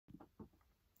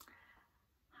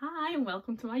Hi and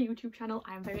welcome to my YouTube channel.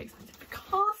 I am very excited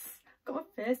because I've got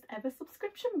my first ever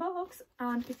subscription box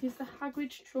and it is the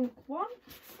Hagrids Trunk one.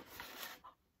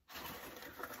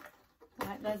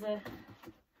 Right, there's a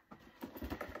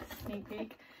sneak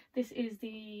peek. This is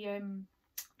the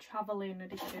travelling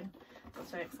edition. That's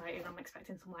so exciting. I'm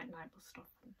expecting some like night bus stuff.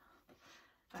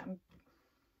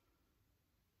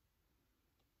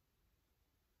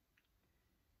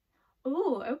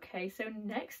 Oh, okay, so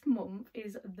next month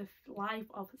is the life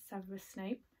of Severus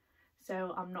Snape,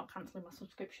 so I'm not cancelling my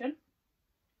subscription,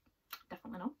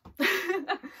 definitely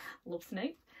not. Love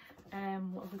Snape.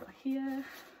 What have we got here?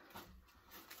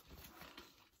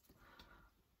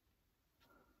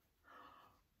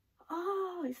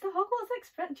 Oh, it's the Hogwarts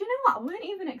Express. Do you know what, I weren't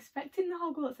even expecting the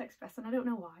Hogwarts Express and I don't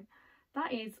know why.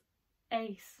 That is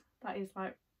ace. That is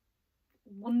like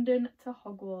London to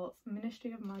Hogwarts,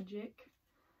 Ministry of Magic.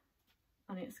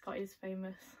 And it's got his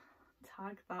famous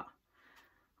tag that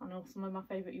I know some of my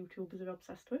favourite YouTubers are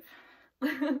obsessed with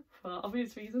for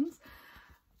obvious reasons.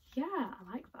 Yeah,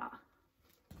 I like that.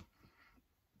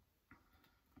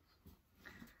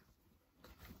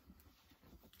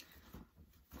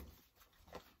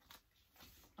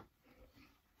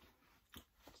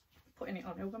 Putting it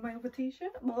on over my other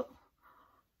t-shirt, but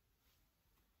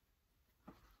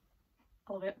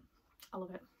I love it. I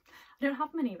love it. I don't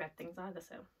have many red things either,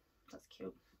 so that's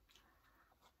cute.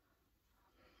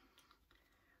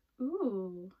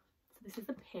 Ooh, so this is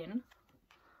a pin.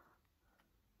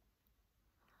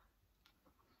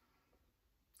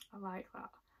 I like that.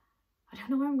 I don't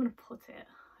know where I'm going to put it.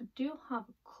 I do have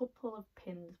a couple of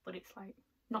pins, but it's like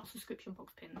not subscription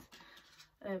box pins.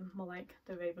 More like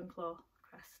the Ravenclaw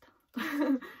crest.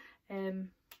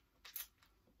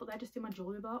 But they're just in my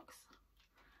jewellery box.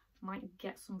 Might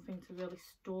get something to really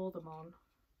store them on.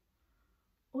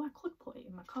 Oh, I could put it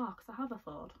in my car because I have a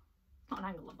Ford. Not an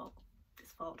Angler, but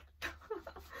it's Ford.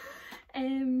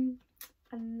 And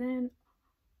then,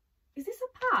 is this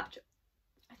a patch?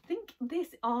 I think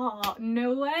this, oh,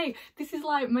 no way. This is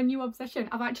like my new obsession.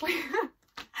 I've actually,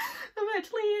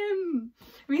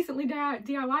 recently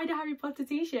DIY'd a Harry Potter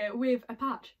t-shirt with a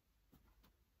patch.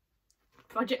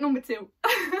 Project number 2.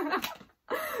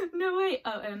 No way.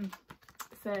 Oh,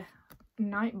 it's a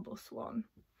night bus one.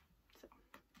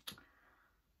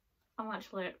 I'm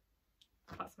actually,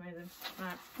 that's amazing.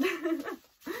 Right.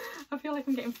 I feel like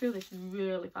I'm getting through this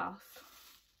really fast.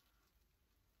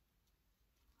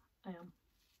 I am.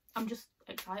 I'm just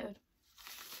excited.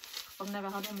 I've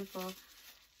never had one before.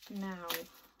 Now,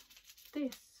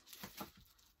 this.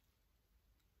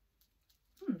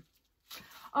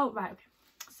 Oh, right, okay.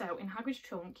 So, in Hagrid's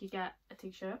Trunk, you get a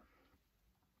t-shirt,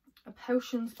 a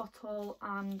potions bottle,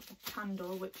 and a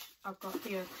candle, which I've got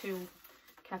here, 2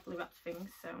 carefully wrapped things,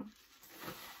 so.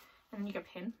 And then you get a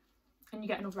pin and you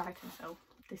get another item, so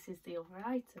this is the other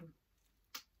item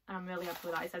and I'm really happy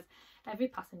with that. It says every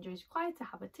passenger is required to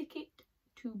have a ticket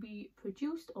to be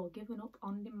produced or given up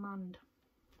on demand,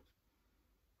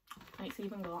 and it's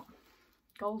even got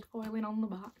gold foiling on the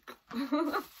back.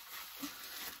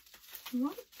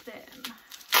 Right then,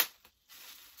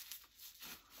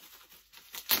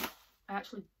 I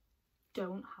actually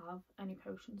don't have any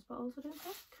potions bottles, I don't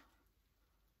think.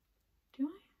 Do I?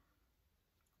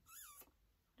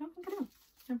 I don't think I do.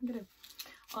 I don't think I do.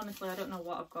 Honestly, I don't know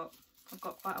what I've got. I've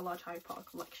got quite a large Harry Potter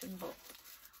collection, but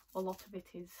a lot of it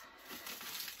is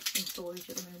in storage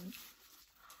at the moment.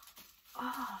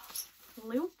 Ah, oh,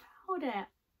 blue powder.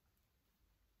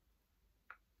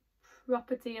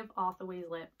 Property of Arthur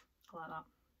Weasley. I like that.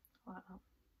 I like that.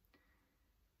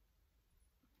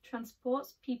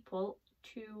 Transports people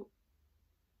to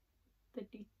the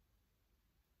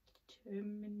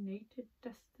determined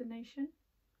destination.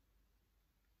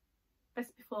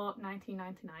 Best before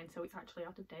 1999, so it's actually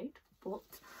out of date,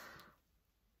 but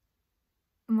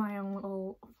my own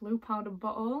little blue powder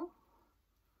bottle,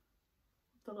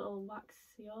 the little wax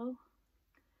seal.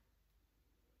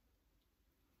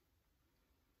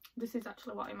 This is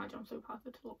actually what I imagine blue powder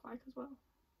to look like as well.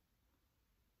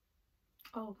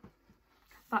 Oh,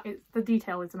 that is, the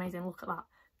detail is amazing. Look at that.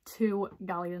 2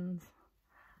 galleons.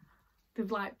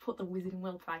 They've like put the Wizarding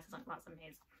World prices on. That's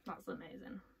amazing. That's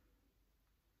amazing.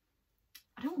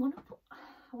 I don't want to put,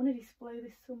 I want to display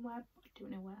this somewhere, but I don't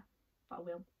know where, but I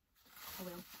will. I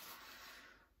will.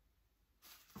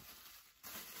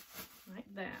 Right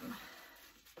then.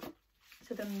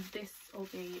 So then this will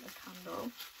be a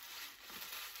candle.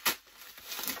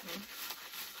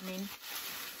 I mean,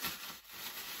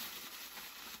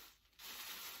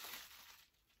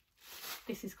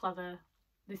 this is clever.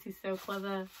 This is so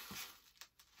clever.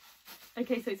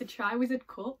 Okay, so it's a Triwizard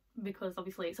cup because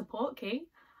obviously it's a portkey.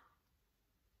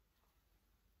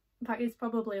 That is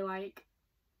probably like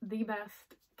the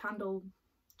best candle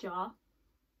jar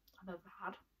I've ever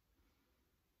had.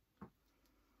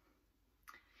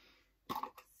 So,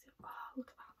 oh, look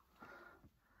at that.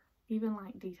 Even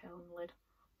like detail on the lid.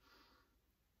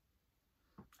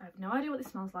 I have no idea what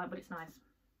this smells like, but it's nice.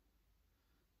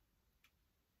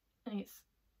 And it's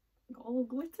got all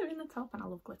glitter in the top, and I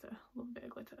love glitter. I love a bit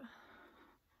of glitter.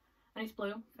 And it's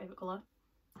blue, favourite colour.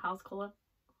 House colour.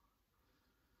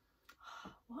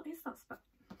 What is that smell?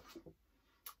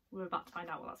 We're about to find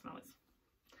out what that smell is.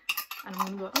 And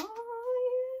I'm gonna go,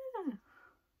 oh yeah.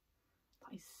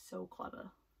 That is so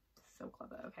clever. So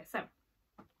clever. Okay, so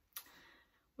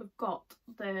we've got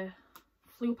the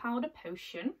Flue Powder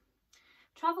Potion.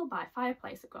 Travel by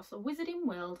fireplace across the wizarding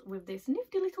world with this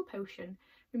nifty little potion.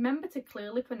 Remember to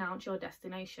clearly pronounce your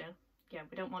destination. Yeah,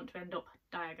 we don't want to end up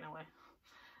diagonally.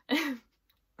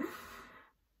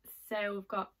 So we've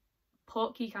got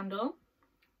Portkey Candle.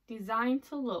 Designed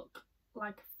to look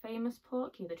like a famous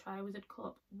Portkey, the Triwizard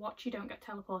Cup. Watch you don't get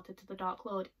teleported to the Dark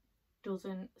Lord.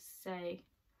 Doesn't say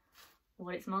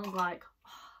what it smells like.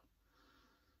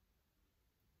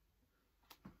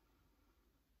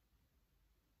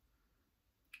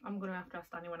 I'm going to have to ask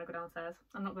Danny when I go downstairs.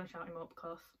 I'm not going to shout him up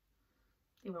because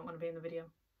he won't want to be in the video.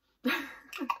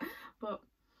 But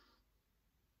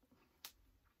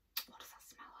what does that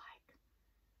smell like?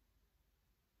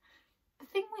 The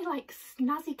thing with like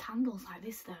snazzy candles like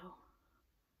this though,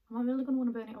 am I really going to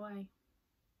want to burn it away?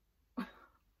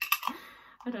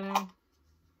 I don't know.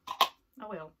 I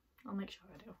will. I'll make sure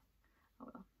I do. I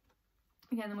will.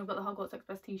 Again, then we've got the Hogwarts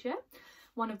Express t-shirt.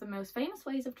 One of the most famous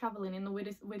ways of travelling in the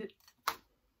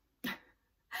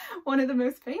one of the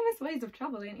most famous ways of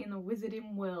travelling in the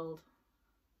wizarding world.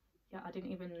 Yeah, I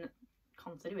didn't even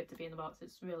consider it to be in the box.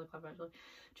 It's really clever actually.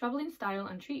 Travel in style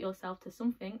and treat yourself to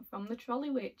something from the Trolley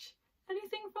Witch.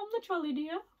 Anything from the trolley,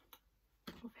 dear?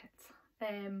 Love it.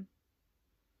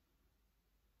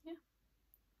 Yeah. I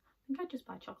think I'd just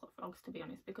buy chocolate frogs, to be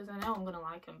honest, because I know I'm going to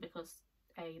like them because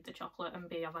A, the chocolate, and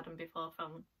B, I've had them before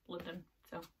from London,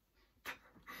 so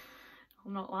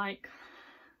I'm not like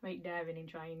daring in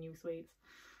trying new sweets.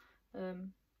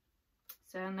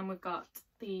 So, and then we've got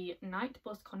the Night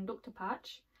Bus Conductor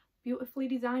Patch, beautifully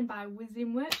designed by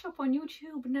Wizarding Workshop on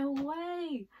YouTube. No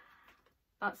way!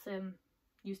 That's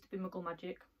used to be Muggle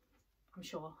Magic. I'm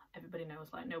sure everybody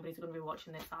knows, like nobody's going to be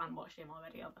watching this that I haven't watched him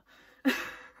already ever. I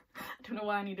don't know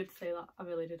why I needed to say that, I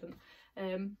really didn't.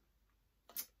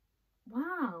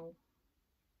 Wow,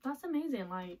 that's amazing.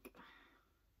 Like,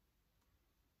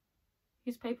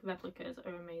 his paper replicas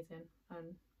are amazing,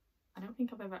 and I don't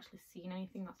think I've ever actually seen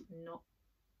anything that's not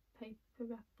paper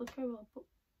replica or book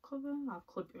cover. I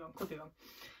could be wrong.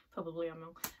 Probably I'm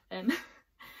wrong.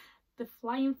 The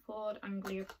Flying Forward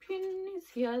Anglia pin is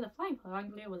here. The Flying Forward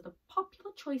Anglia was the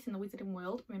popular choice in the wizarding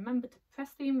world. Remember to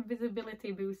press the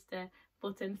invisibility booster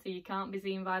button so you can't be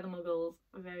seen by the muggles.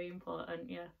 Very important,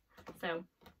 yeah. So,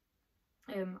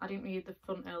 I didn't read the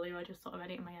front earlier, I just sort of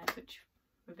read it in my head, which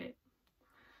was a bit...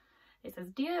 It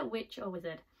says, Dear Witch or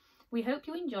Wizard, we hope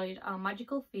you enjoyed our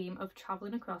magical theme of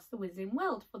travelling across the wizarding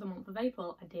world for the month of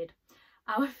April. I did.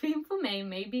 Our theme for May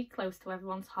may be close to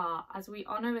everyone's heart as we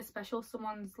honour a special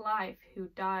someone's life who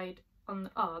died on the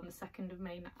 2nd of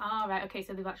May. Ah, right, okay,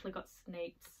 so they've actually got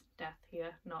Snape's death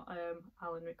here, not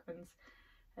Alan Rickman's,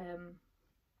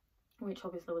 which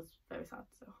obviously was very sad,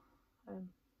 so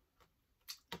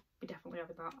be definitely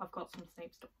having that. I've got some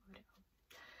Snape stuff already.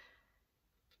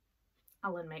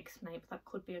 Alan makes Snape. That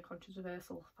could be a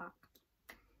controversial fact.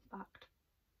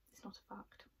 It's not a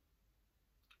fact.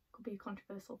 Could be a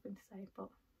controversial thing to say, but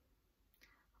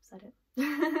I've said it.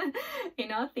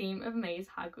 In our theme of May's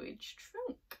Hagrids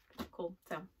Trunk. Cool.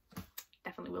 So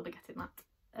definitely will be getting that.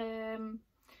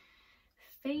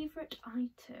 Favourite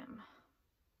item.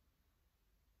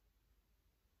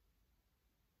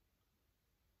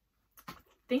 I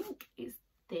think it's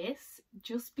this,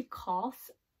 just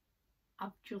because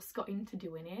I've just got into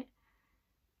doing it.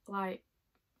 Like,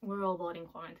 we're all bored in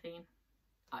quarantine.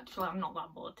 Actually, I'm not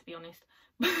that bored, to be honest.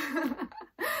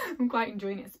 I'm quite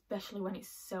enjoying it, especially when it's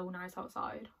so nice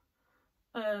outside.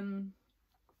 But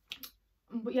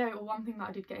yeah, one thing that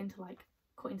I did get into, like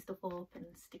cutting stuff up and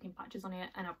sticking patches on it,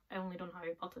 and I've only done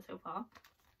Harry Potter so far,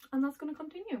 and that's going to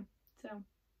continue. So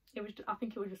it was, I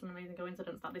think it was just an amazing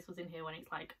coincidence that this was in here when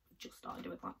it's like just started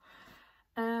doing that.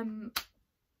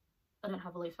 I don't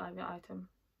have a least favourite item.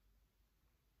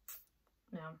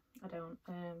 No, I don't.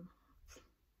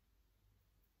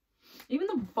 Even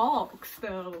the box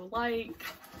though, like,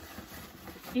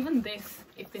 even this,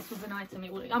 if this was an item,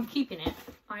 it would. I'm keeping it.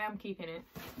 I am keeping it.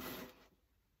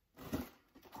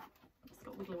 It's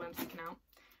got wiggly worms sticking out.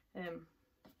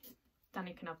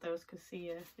 Danny can have those because he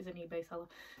is an eBay seller,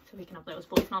 so he can have those,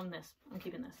 but it's not in this. I'm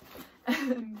keeping this.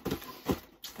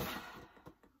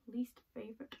 Least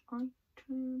favourite item?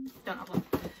 Don't have one.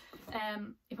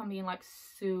 If I'm being like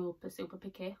super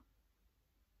picky,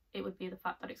 it would be the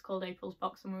fact that it's called April's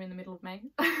box and we're in the middle of May.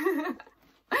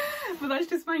 But that's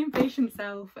just my impatient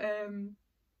self.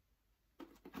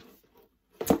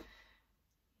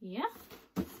 Yeah,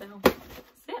 so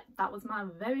that's it. That was my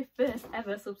very first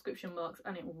ever subscription box,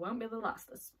 and it won't be the last,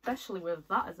 especially with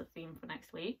that as a theme for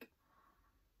next week.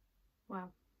 Wow.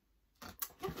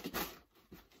 Yeah.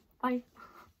 Bye.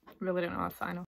 Really don't know how to sign off.